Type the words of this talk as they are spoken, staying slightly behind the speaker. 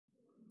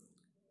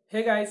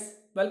Hey guys,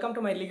 welcome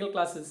to my legal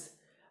classes.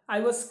 I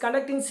was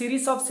conducting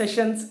series of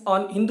sessions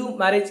on Hindu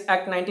Marriage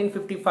Act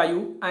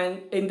 1955,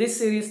 and in this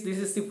series this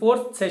is the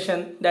fourth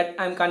session that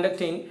I am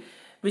conducting,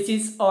 which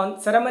is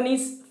on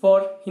ceremonies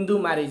for Hindu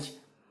marriage.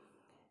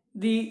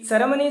 The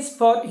ceremonies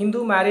for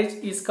Hindu marriage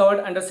is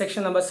covered under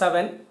section number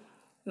 7.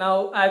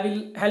 Now I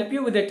will help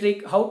you with a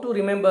trick how to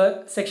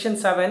remember section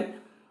 7.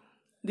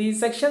 The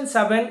section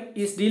 7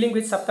 is dealing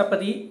with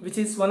Saptapadi, which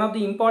is one of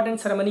the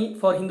important ceremony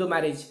for Hindu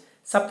marriage.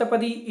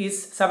 Saptapadi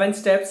is 7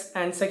 steps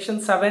and section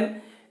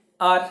 7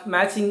 are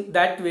matching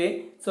that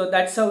way. So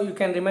that's how you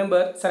can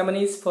remember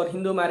ceremonies for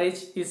Hindu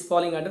marriage is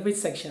falling under which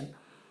section.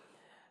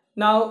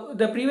 Now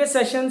the previous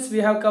sessions we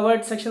have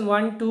covered section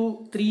 1,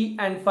 2, 3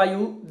 and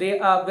 5. They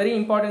are very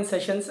important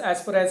sessions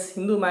as far as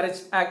Hindu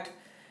Marriage Act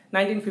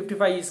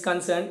 1955 is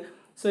concerned.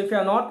 So if you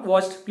have not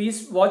watched,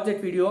 please watch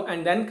that video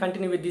and then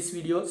continue with this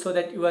video so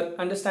that your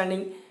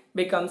understanding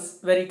becomes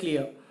very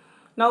clear.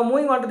 Now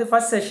moving on to the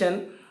first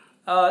session,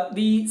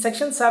 the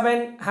section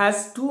 7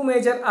 has two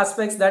major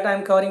aspects that I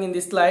am covering in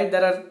this slide.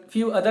 There are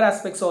few other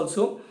aspects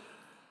also,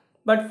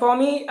 but for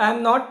me I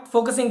am not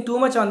focusing too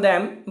much on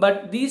them,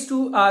 but these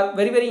two are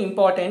very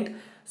important.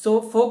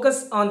 So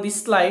focus on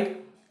this slide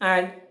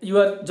and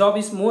your job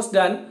is most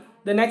done.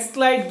 The next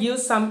slide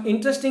gives some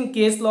interesting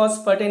case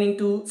laws pertaining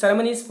to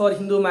ceremonies for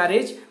Hindu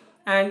marriage,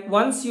 and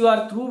once you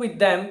are through with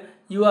them,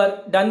 you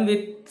are done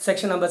with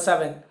section number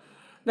 7.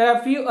 There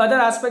are few other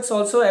aspects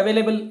also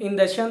available in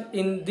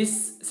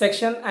this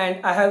section,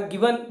 and I have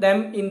given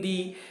them in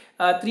the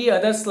 3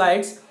 other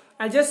slides.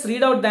 I just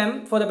read out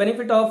them for the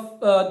benefit of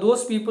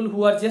those people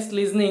who are just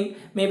listening,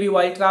 maybe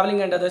while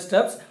traveling and other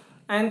stuffs.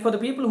 And for the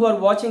people who are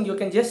watching, you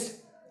can just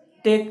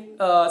take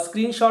a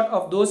screenshot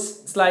of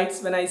those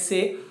slides when I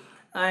say,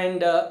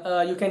 and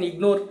you can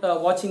ignore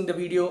watching the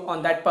video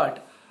on that part.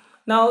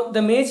 Now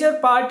the major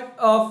part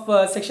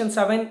of section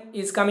 7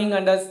 is coming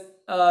under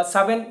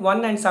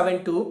 7.1 and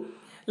 7.2.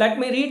 Let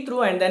me read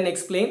through and then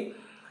explain.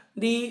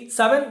 The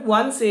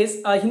 7.1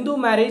 says a Hindu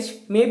marriage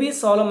may be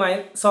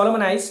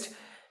solemnized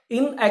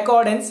in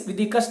accordance with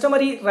the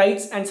customary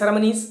rites and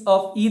ceremonies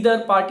of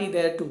either party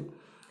thereto.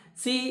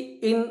 See,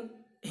 in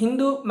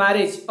Hindu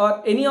marriage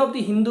or any of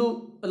the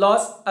Hindu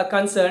laws are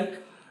concerned,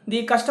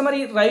 the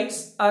customary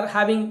rites are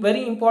having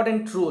very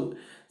important role.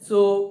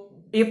 So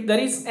if there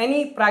is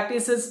any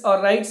practices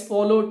or rites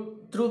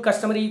followed through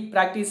customary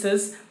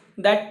practices,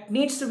 that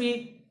needs to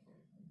be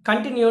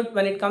continued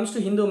when it comes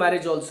to Hindu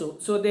marriage also.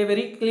 So they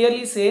very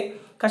clearly say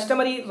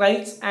customary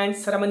rites and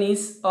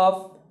ceremonies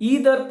of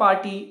either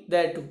party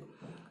thereto.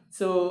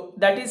 So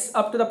that is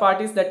up to the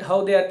parties that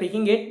how they are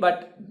picking it,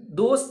 but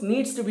those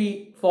needs to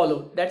be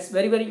followed. That's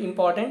very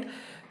important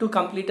to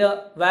complete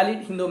a valid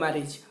Hindu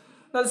marriage.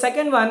 Now the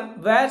second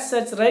one, where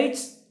such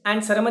rites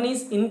and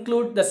ceremonies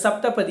include the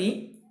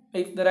Saptapadi,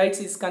 if the rites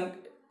is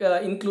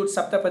include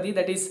Saptapadi,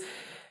 that is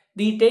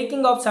the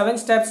taking of 7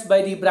 steps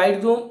by the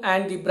bridegroom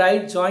and the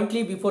bride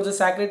jointly before the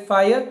sacred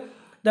fire,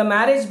 the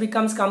marriage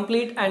becomes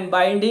complete and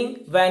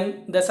binding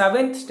when the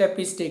 7th step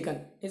is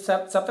taken. If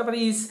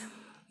Saptapadi is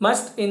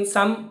must in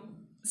some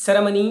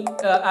ceremony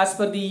as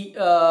per the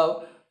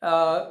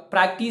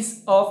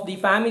practice of the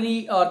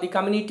family or the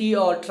community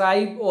or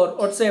tribe or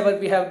whatsoever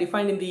we have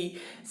defined in the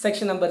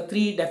section number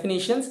 3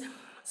 definitions.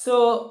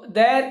 So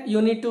there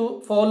you need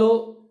to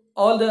follow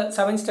all the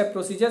 7-step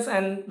procedures,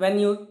 and when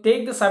you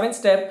take the 7th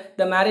step,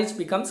 the marriage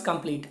becomes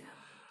complete.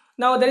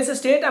 Now there is a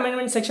state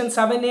amendment section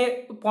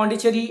 7A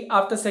Pondicherry.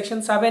 After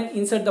section 7,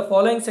 insert the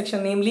following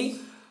section, namely,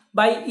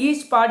 by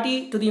each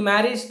party to the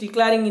marriage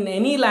declaring in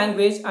any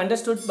language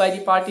understood by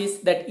the parties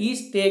that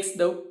each takes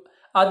the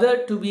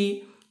other to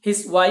be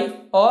his wife,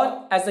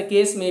 or as the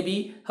case may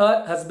be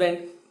her husband,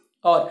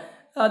 or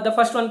the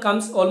first one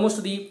comes almost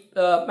to the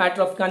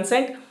matter of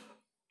consent,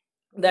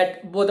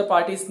 that both the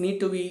parties need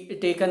to be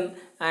taken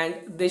and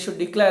they should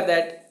declare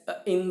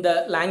that in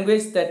the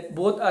language that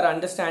both are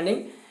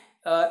understanding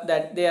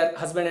that they are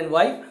husband and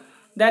wife.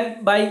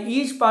 Then by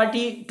each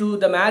party to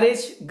the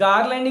marriage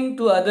garlanding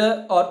to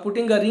other or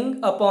putting a ring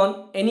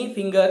upon any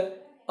finger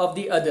of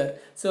the other.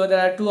 So there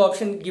are 2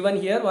 options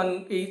given here.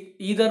 One is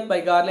either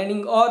by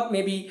garlanding or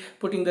maybe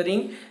putting the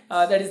ring.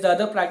 That is the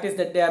other practice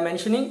that they are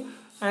mentioning.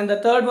 And the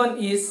third one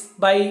is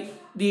by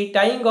the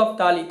tying of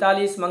tali.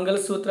 Tali is Mangal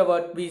Sutra,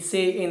 what we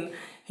say in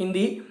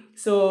Hindi.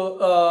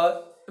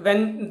 So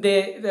when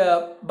they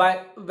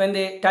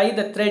tie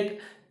the thread,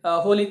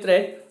 holy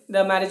thread,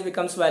 the marriage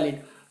becomes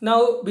valid.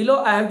 Now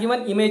below I have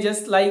given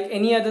images. Like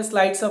any other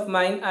slides of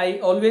mine, I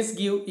always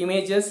give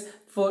images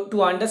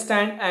to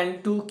understand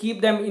and to keep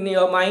them in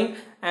your mind,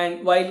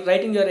 and while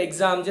writing your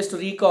exam just to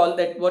recall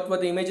that what were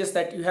the images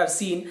that you have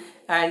seen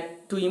and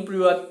to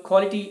improve your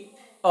quality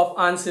of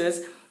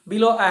answers.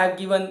 Below I have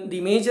given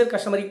the major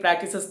customary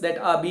practices that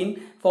are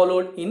being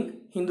followed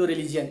in Hindu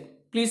religion.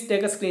 Please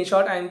take a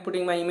screenshot. I am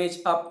putting my image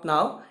up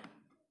now.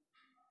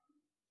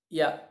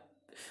 Yeah.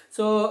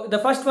 So the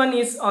first one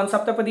is on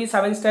Saptapadi,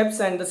 7 steps,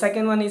 and the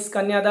second one is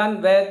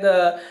Kanyadan, where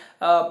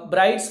the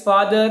bride's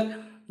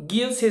father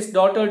gives his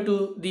daughter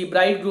to the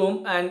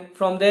bridegroom, and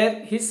from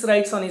there his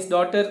rights on his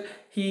daughter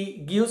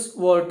he gives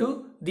over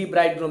to the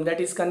bridegroom,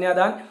 that is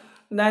Kanyadan.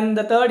 Then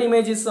the third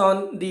image is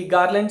on the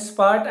garlands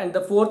part, and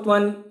the fourth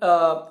one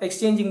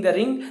exchanging the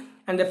ring,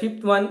 and the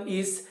fifth one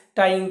is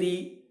tying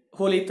the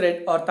holy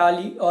thread or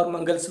tali or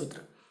Mangal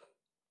Sutra.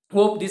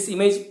 Hope this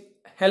image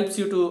helps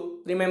you to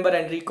remember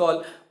and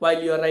recall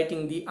while you are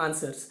writing the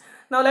answers.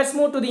 Now let's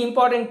move to the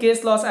important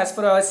case laws as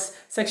far as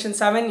section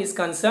 7 is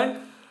concerned.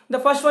 The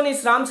first one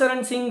is Ram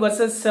Charan Singh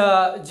versus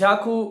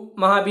Jaku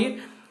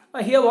Mahabir.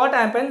 Here what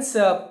happens,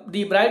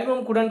 the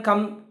bridegroom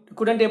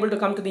couldn't able to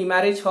come to the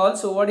marriage hall,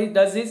 so what he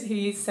does is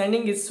he is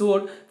sending his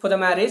sword for the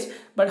marriage,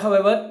 but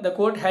however the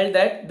court held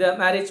that the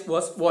marriage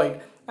was void.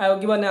 I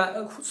have given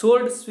a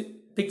sword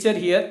picture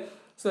here,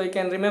 so you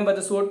can remember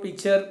the sword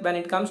picture when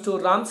it comes to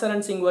Ram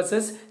Charan Singh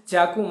versus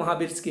Jaku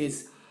Mahabir's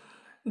case.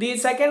 The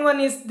second one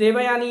is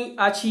Devayani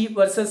Achi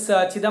versus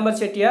Chidambar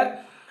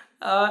Chettiar.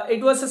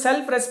 It was a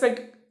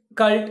self-respect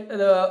cult.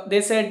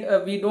 They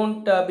said we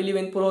don't believe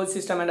in Purohit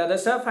system and other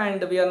stuff,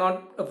 and we are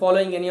not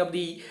following any of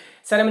the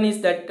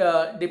ceremonies that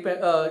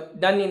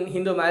done in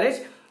Hindu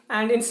marriage.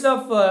 And instead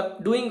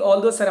of doing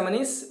all those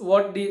ceremonies,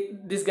 what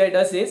this guy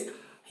does is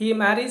he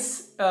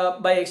marries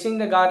by exchanging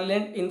the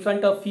garland in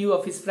front of few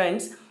of his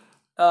friends.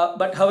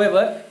 But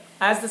however,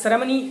 as the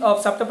ceremony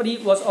of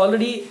Saptapadi was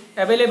already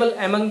available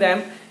among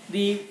them,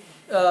 the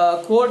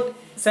court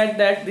said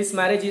that this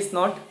marriage is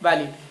not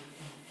valid.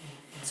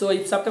 So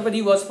if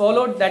Saptapadi was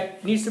followed,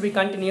 that needs to be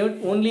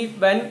continued. Only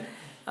when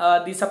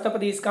the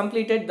Saptapadi is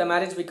completed, the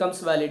marriage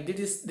becomes valid.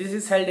 This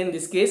is held in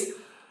this case.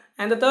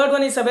 And the third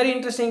one is a very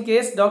interesting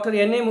case, Dr.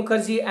 N.A.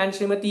 Mukherjee and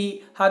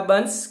Srimati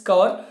Harbans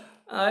Kaur.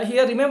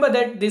 Here remember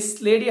that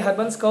this lady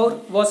Harbans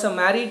Kaur was a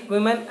married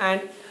woman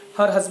and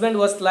her husband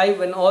was alive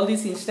when all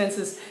these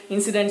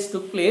incidents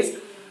took place.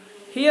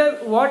 Here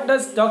what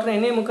does Dr.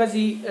 N.A.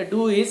 Mukherjee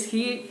do is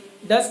he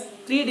does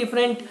three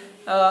different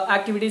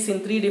activities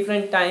in three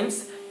different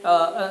times,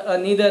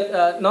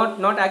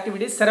 not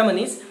activities,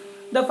 ceremonies.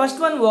 The first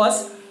one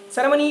was,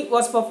 ceremony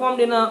was performed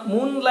in a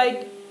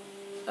moonlit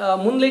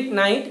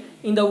night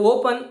in the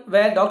open,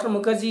 where Dr.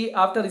 Mukherjee,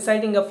 after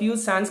reciting a few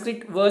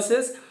Sanskrit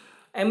verses,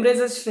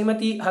 embraces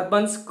Srimati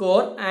Harbans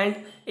Kaur and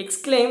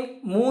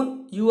exclaimed,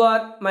 "Moon, you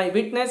are my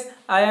witness.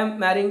 I am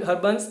marrying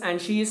Harbans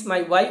and she is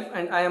my wife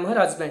and I am her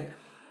husband."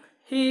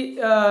 He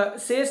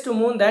says to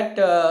Moon that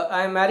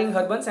I am marrying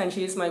Harbans and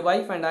she is my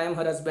wife and I am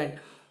her husband.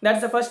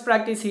 That's the first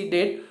practice he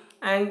did.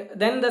 And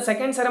then the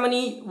second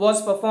ceremony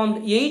was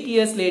performed 8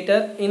 years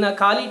later in a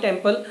Kali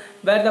temple,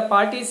 where the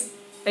parties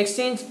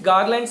exchanged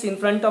garlands in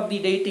front of the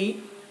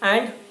deity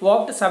and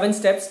walked 7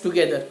 steps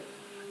together.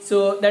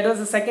 So that was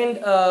the second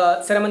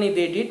ceremony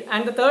they did.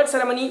 And the third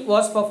ceremony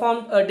was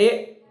performed a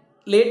day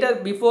later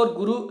before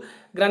Guru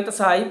Granth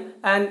Sahib,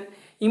 an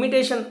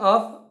imitation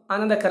of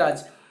Ananda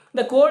Karaj.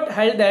 The court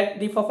held that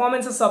the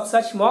performances of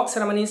such mock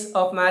ceremonies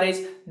of marriage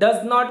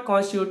does not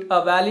constitute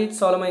a valid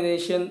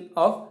solemnization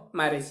of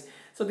marriage.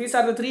 So these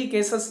are the three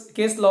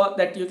case law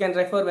that you can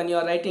refer when you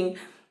are writing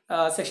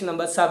section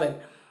number 7.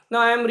 Now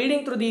I am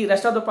reading through the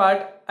rest of the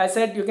part. I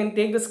said you can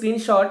take the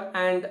screenshot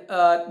and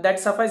that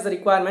suffices the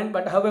requirement.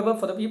 But however,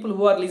 for the people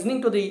who are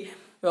listening to the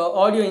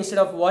audio instead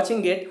of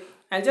watching it,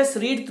 I'll just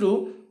read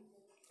through.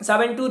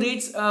 7.2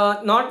 reads,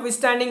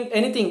 notwithstanding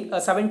anything,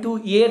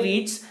 7.2a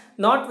reads,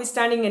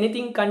 notwithstanding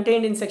anything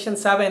contained in section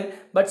 7,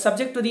 but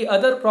subject to the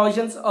other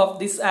provisions of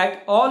this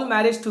act, all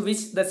marriage to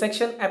which the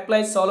section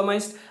applies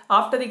solemnized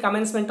after the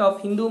commencement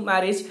of Hindu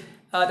marriage,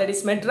 that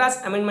is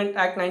Madras Amendment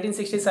Act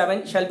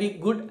 1967, shall be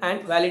good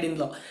and valid in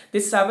law.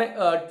 This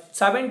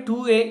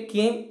 7.2a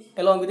came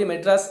along with the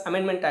Madras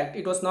Amendment Act.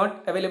 It was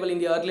not available in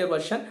the earlier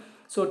version.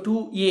 So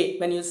 2a,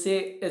 when you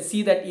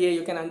see that a,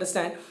 you can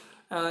understand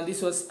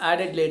this was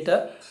added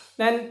later.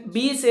 Then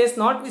B says,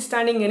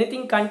 notwithstanding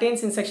anything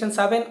contains in section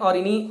 7 or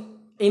in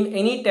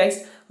any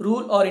text,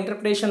 rule or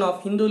interpretation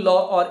of Hindu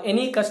law or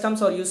any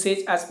customs or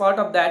usage as part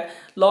of that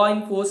law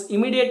in force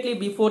immediately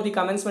before the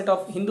commencement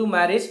of Hindu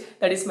marriage,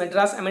 that is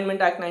Madras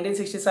Amendment Act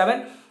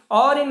 1967,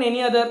 or in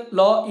any other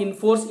law in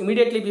force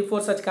immediately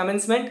before such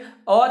commencement,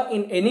 or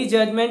in any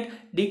judgment,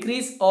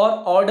 decrees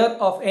or order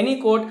of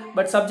any court,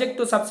 but subject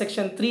to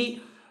subsection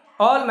 3,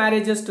 all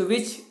marriages to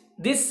which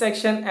this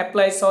section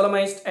applies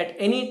solemnized at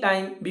any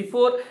time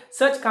before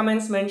such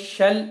commencement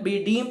shall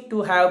be deemed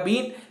to have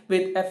been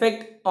with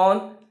effect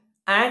on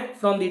and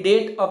from the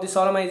date of the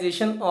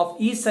solemnization of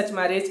each such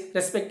marriage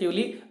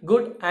respectively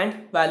good and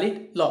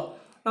valid law.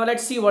 Now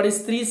let's see what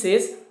is 3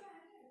 says.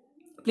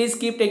 Please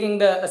keep taking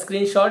the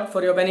screenshot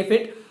for your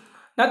benefit.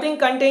 Nothing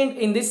contained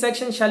in this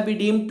section shall be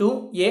deemed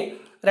to A.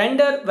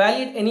 Render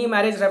valid any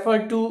marriage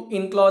referred to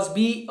in clause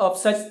B of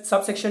such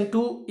subsection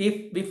 2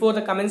 if before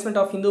the commencement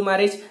of Hindu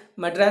marriage,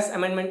 Madras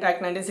Amendment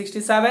Act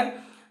 1967.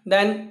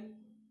 Then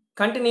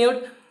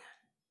continued,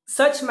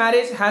 such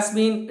marriage has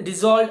been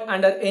dissolved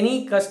under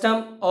any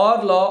custom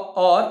or law,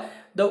 or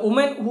the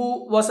woman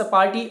who was a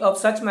party of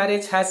such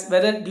marriage has,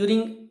 whether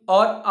during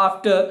or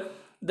after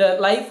the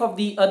life of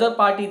the other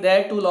party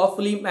thereto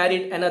lawfully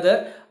married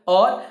another,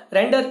 or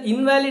render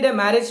invalid a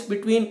marriage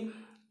between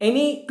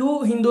any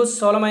two Hindus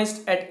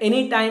solemnized at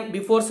any time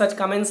before such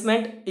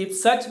commencement if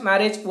such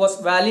marriage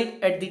was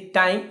valid at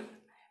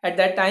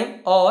that time,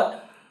 or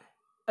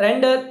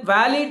render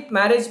valid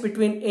marriage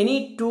between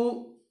any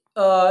two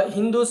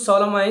Hindus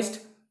solemnized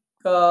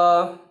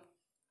uh,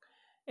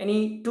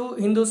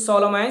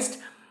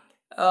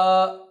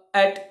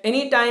 at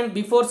any time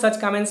before such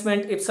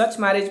commencement if such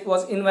marriage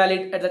was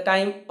invalid at the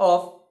time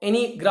of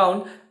any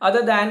ground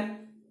other than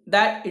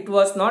that it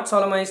was not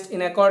solemnized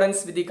in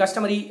accordance with the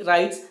customary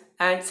rites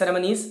and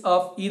ceremonies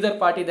of either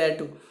party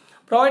thereto,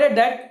 provided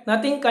that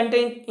nothing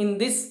contained in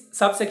this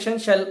subsection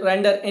shall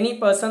render any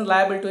person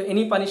liable to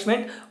any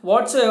punishment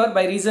whatsoever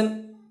by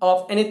reason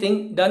of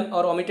anything done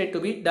or omitted to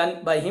be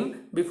done by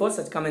him before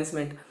such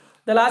commencement.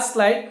 The last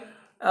slide.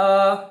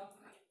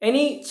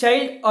 Any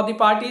child of the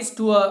parties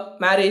to a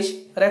marriage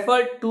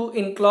referred to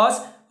in clause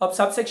of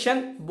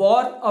subsection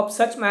born of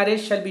such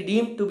marriage shall be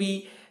deemed to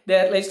be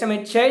their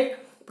legitimate child,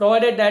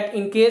 provided that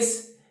in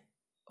case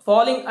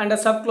falling under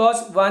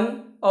subclause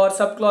 1 or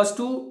subclause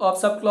 2 of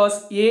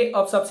subclause A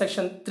of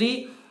subsection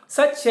 3,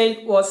 such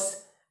child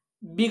was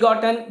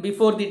begotten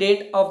before the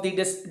date of the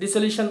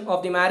dissolution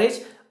of the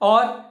marriage,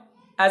 or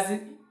as the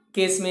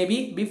case may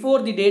be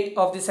before the date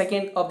of the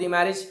second of the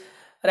marriage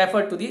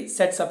referred to the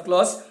said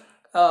subclause.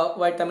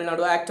 White Tamil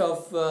Nadu Act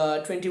of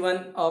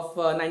 21 of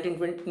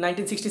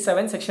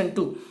 1967 section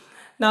 2.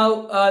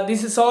 Now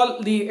this is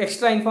all the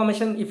extra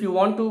information. If you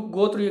want to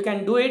go through, you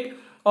can do it,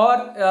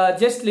 or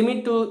just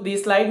limit to the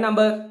slide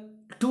number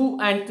 2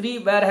 and 3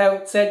 where I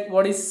have said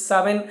what is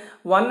 7,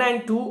 1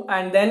 and 2,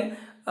 and then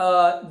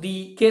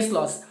the case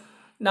laws.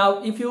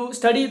 Now if you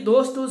study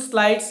those two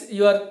slides,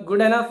 you are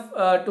good enough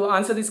to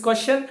answer this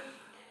question.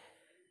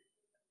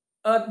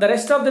 The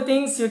rest of the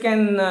things you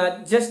can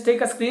just take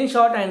a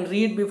screenshot and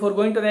read before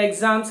going to the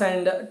exams,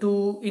 and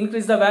to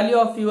increase the value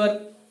of your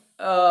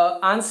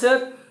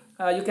answer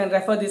you can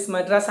refer this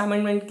Madras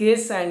Amendment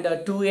case and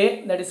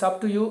 2A. That is up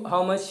to you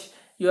how much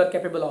you are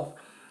capable of.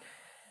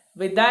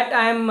 With that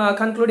I am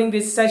concluding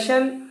this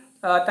session.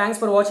 Thanks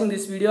for watching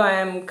this video. I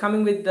am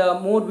coming with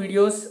more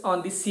videos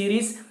on this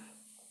series.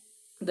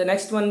 The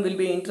next one will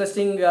be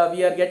interesting.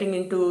 We are getting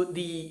into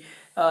the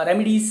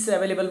remedies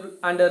available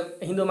under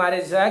Hindu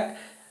Marriage Act.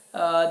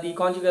 The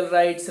conjugal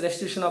rights,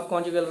 restitution of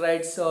conjugal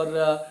rights, or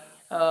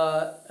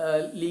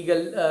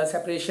legal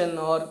separation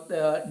or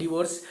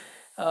divorce.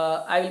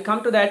 I will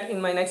come to that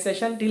in my next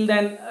session. Till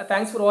then,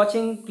 thanks for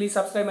watching. Please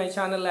subscribe my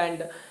channel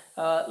and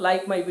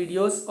like my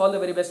videos. All the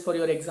very best for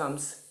your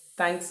exams.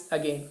 Thanks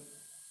again.